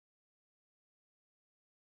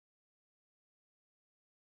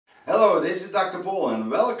Hello, this is Dr. Pol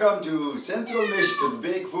and welcome to Central Michigan's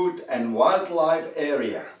Bigfoot and Wildlife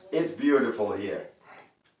area. It's beautiful here.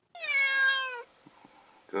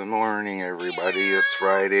 Good morning, everybody. It's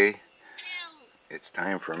Friday. It's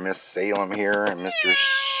time for Miss Salem here and Mr.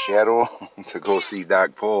 Shadow to go see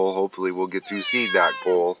Doc Pol. Hopefully we'll get to see Doc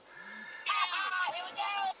Pol.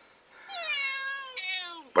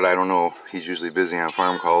 But I don't know. He's usually busy on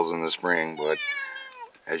farm calls in the spring. But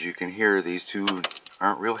as you can hear, these two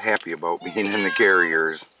aren't real happy about being in the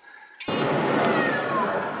carriers. I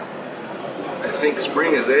think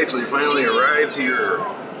spring has actually finally arrived here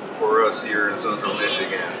for us here in Central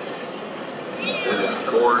Michigan. It is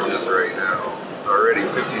gorgeous right now. It's already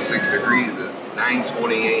 56 degrees at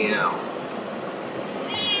 9:20 a.m.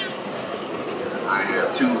 I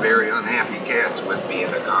have two very unhappy cats with me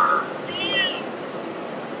in the car.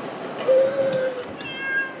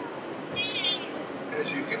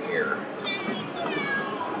 As you can hear.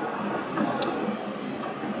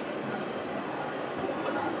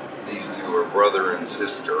 These two are brother and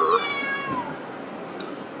sister.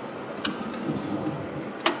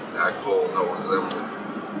 Doc Pol knows them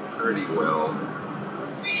pretty well,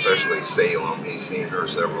 especially Salem. He's seen her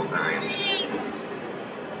several times.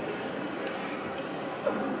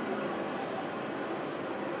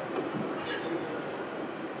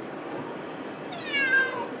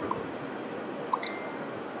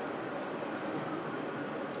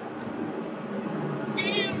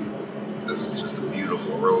 This is just a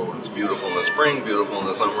beautiful road. It's beautiful in the spring, beautiful in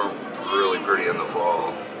the summer, really pretty in the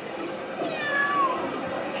fall.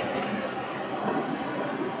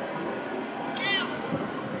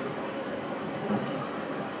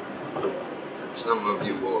 And some of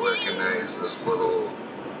you will recognize this little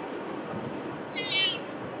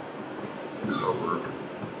covered.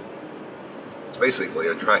 It's basically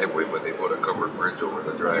a driveway, but they put a covered bridge over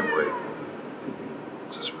the driveway.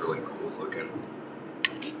 It's just really cool looking.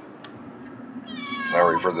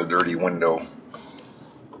 Sorry for the dirty window.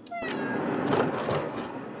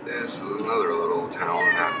 This is another little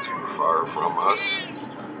town not too far from us.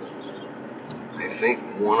 I think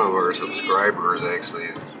one of our subscribers actually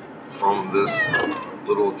is from this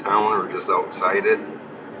little town or just outside it.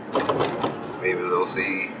 Maybe they'll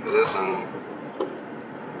see this and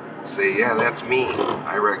say, yeah, that's me.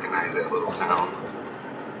 I recognize that little town.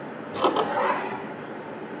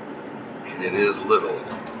 And it is little.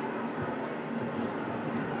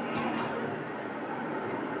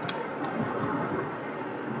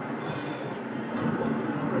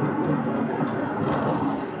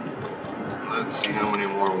 Let's see how many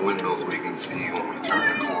more windmills we can see when we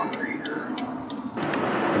turn the corner here.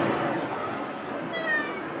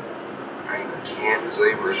 I can't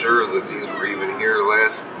say for sure that these were even here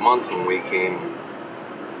last month when we came.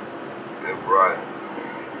 I brought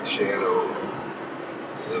Shadow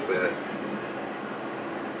to the vet.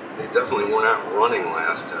 They definitely were not running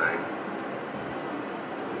last time.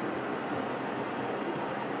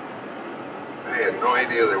 I had no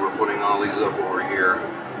idea they were putting all these up over here.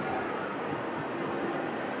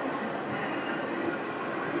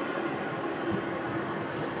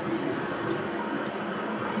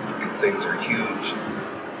 Things are huge.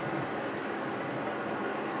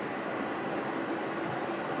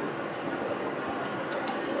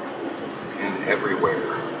 And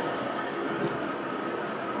everywhere.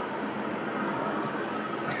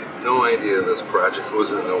 I had no idea this project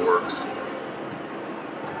was in the works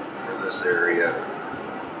for this area.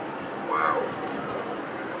 Wow.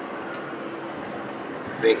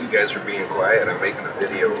 Thank you guys for being quiet. I'm making a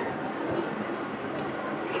video.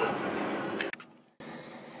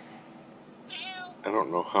 I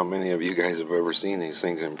don't know how many of you guys have ever seen these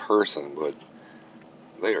things in person, but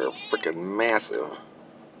they are freaking massive.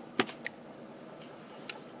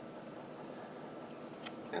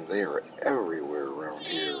 And they are everywhere around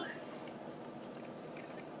here.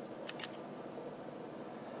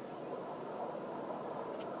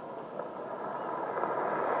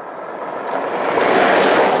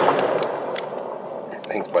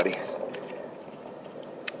 Thanks, buddy.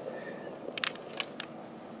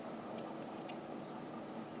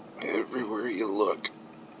 Everywhere you look.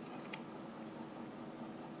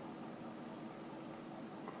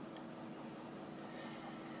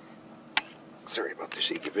 Sorry about the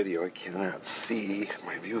shaky video. I cannot see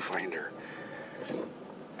my viewfinder.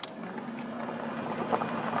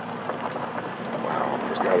 Wow,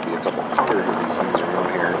 there's got to be a couple hundred of these things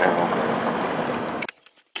around here now.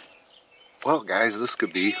 Well, guys, this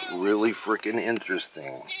could be really freaking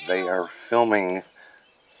interesting. They are filming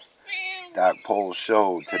Doc Pol's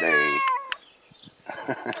show today.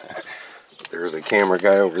 There's a camera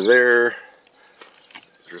guy over there.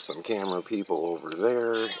 There's some camera people over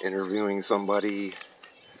there interviewing somebody.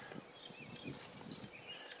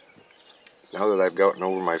 Now that I've gotten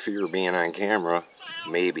over my fear of being on camera,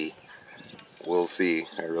 maybe. We'll see.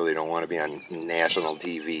 I really don't want to be on national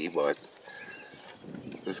TV, but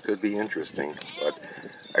this could be interesting. But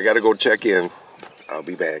I gotta go check in. I'll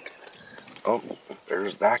be back. Oh,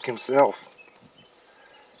 there's Doc himself.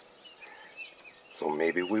 So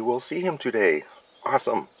maybe we will see him today.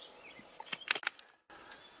 Awesome.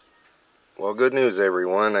 Well, good news,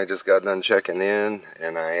 everyone. I just got done checking in,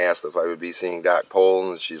 and I asked if I would be seeing Doc Pol,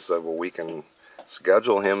 and she said, well, we can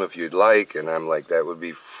schedule him if you'd like. And I'm like, that would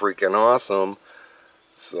be freaking awesome.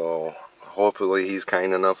 So hopefully he's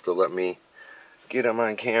kind enough to let me get him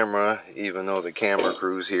on camera, even though the camera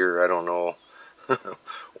crew's here. I don't know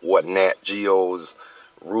what Nat Geo's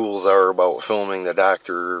rules are about filming the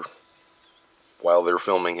doctor while they're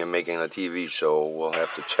filming him making a TV show. We'll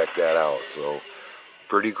have to check that out. So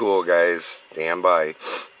pretty cool, guys. Stand by.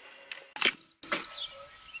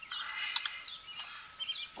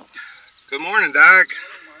 Good morning, Doc.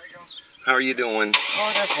 How are you doing?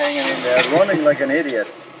 Oh, just hanging in there, running like an idiot.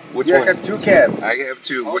 Which you one? got two cats. I have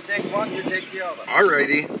two. I'll take one, you take the other.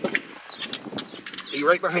 Alrighty. Be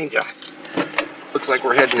right behind you. Looks like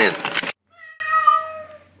we're heading in.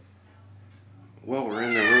 Well, we're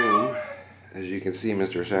in the room. As you can see,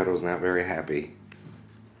 Mr. Shadow's not very happy.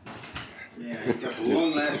 Yeah, he got the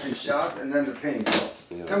long-lasting shot and then the pain pills.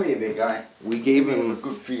 Yeah. Come here, big guy. We gave him a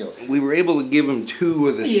good feel. We were able to give him 2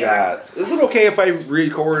 of the shots. Is it okay if I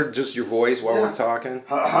record just your voice while we're talking?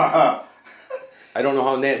 I don't know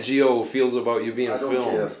how Nat Geo feels about you being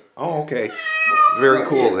filmed. Care. Oh, okay. Very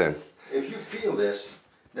cool then. If you feel this,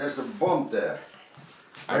 there's a bump there.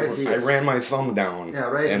 I ran my thumb down. Yeah,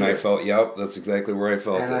 right and here. I felt, yep, that's exactly where I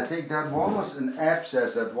felt and it. I think that one was an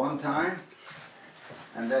abscess at one time,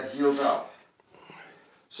 and that healed up.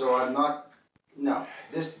 So I'm not, no,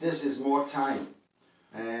 this is more time.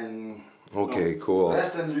 And okay, cool.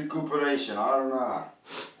 Rest and recuperation, I don't know.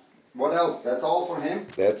 What else? That's all for him?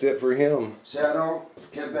 That's it for him. Shadow,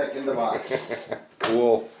 get back in the box.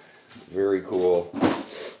 Cool. Very cool.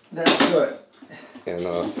 That's good.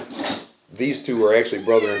 And these two are actually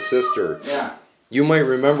brother and sister. Yeah. You might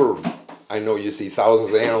remember, I know you see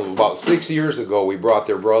thousands of animals, about 6 years ago we brought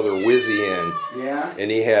their brother Wizzy in. Yeah. And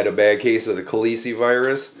he had a bad case of the Khaleesi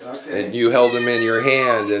virus. Okay. And you held him in your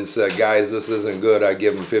hand and said, guys, this isn't good, I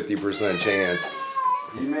give him 50% chance.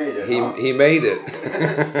 He made it, He made it.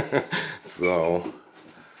 So.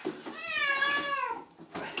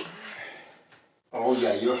 Oh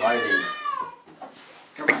yeah, you're hiding.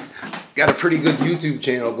 Come on. Got a pretty good YouTube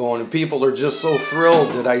channel going, and people are just so thrilled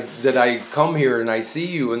that I come here and I see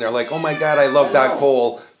you, and they're like, oh my God, I love Doc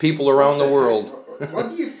Pol. People around the world. What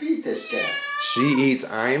do you feed this cat? She eats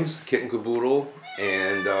Iams, kitten caboodle,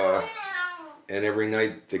 and every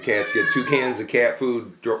night the cats get 2 cans of cat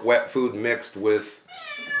food, wet food mixed with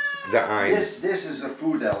the Iams. This is a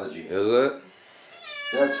food allergy. Is it?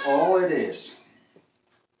 That's all it is.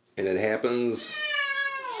 And it happens,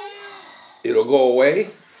 it'll go away.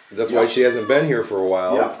 That's why she hasn't been here for a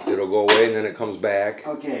while. Yep. It'll go away and then it comes back.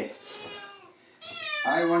 Okay.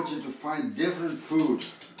 I want you to find different food.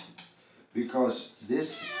 Because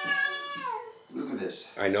this, look at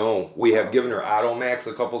this. I know. We have given her Automax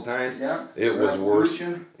a couple times. Yeah. It was worse.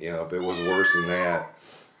 Revolution. Yep, it was worse than that.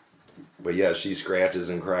 But yeah, she scratches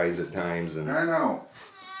and cries at times. And I know.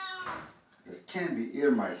 It can be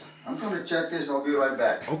ear mites. I'm going to check this. I'll be right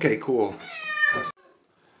back. okay, cool.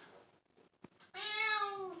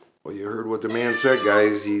 Well, you heard what the man said,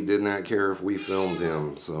 guys. He did not care if we filmed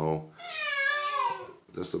him, so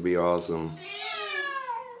this will be awesome.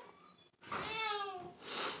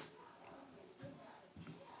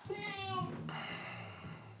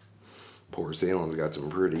 Poor Salem's got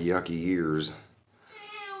some pretty yucky ears.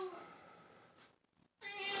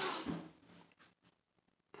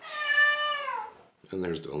 And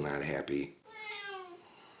they're still not happy.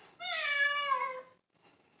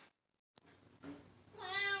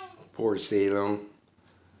 Poor Salem.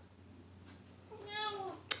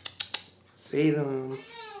 Salem.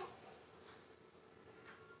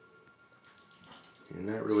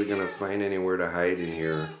 You're not really gonna find anywhere to hide in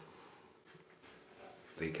here.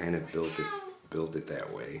 They kind of built it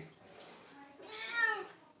that way.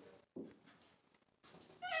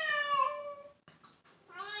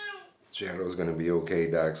 Shadow's gonna be okay.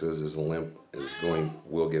 Doc says his limp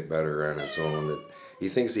will get better on its own. That he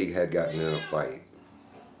thinks he had gotten in a fight.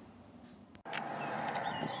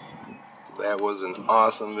 That was an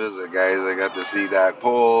awesome visit, guys. I got to see Doc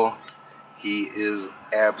Pol. He is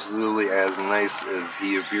absolutely as nice as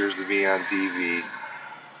he appears to be on TV.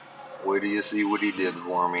 Wait till you see what he did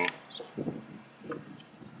for me.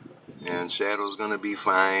 And Shadow's gonna be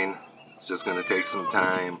fine. It's just gonna take some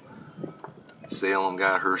time. Salem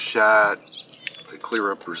got her shot to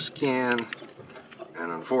clear up her skin,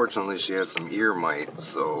 and unfortunately she has some ear mites,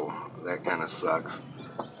 so that kind of sucks.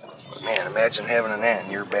 But man, imagine having that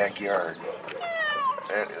in your backyard.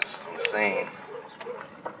 That is insane.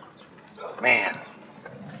 Man,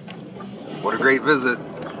 what a great visit.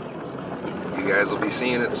 You guys will be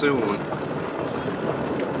seeing it soon.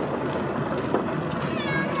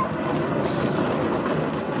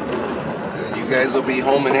 And you guys will be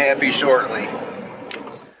home and happy shortly.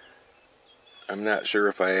 I'm not sure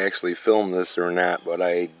if I actually filmed this or not, but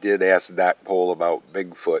I did ask Doc Pol about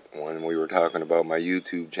Bigfoot when we were talking about my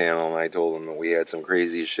YouTube channel, and I told him that we had some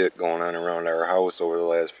crazy shit going on around our house over the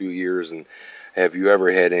last few years, and have you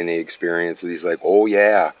ever had any experiences? He's like, oh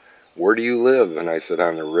yeah, where do you live? And I said,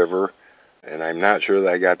 on the river, and I'm not sure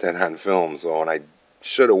that I got that on film, so, and I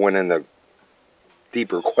should have went into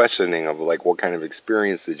deeper questioning of like, what kind of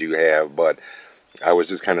experience did you have, but I was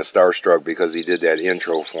just kind of starstruck because he did that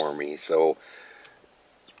intro for me, so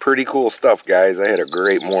pretty cool stuff, guys. I had a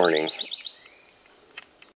great morning.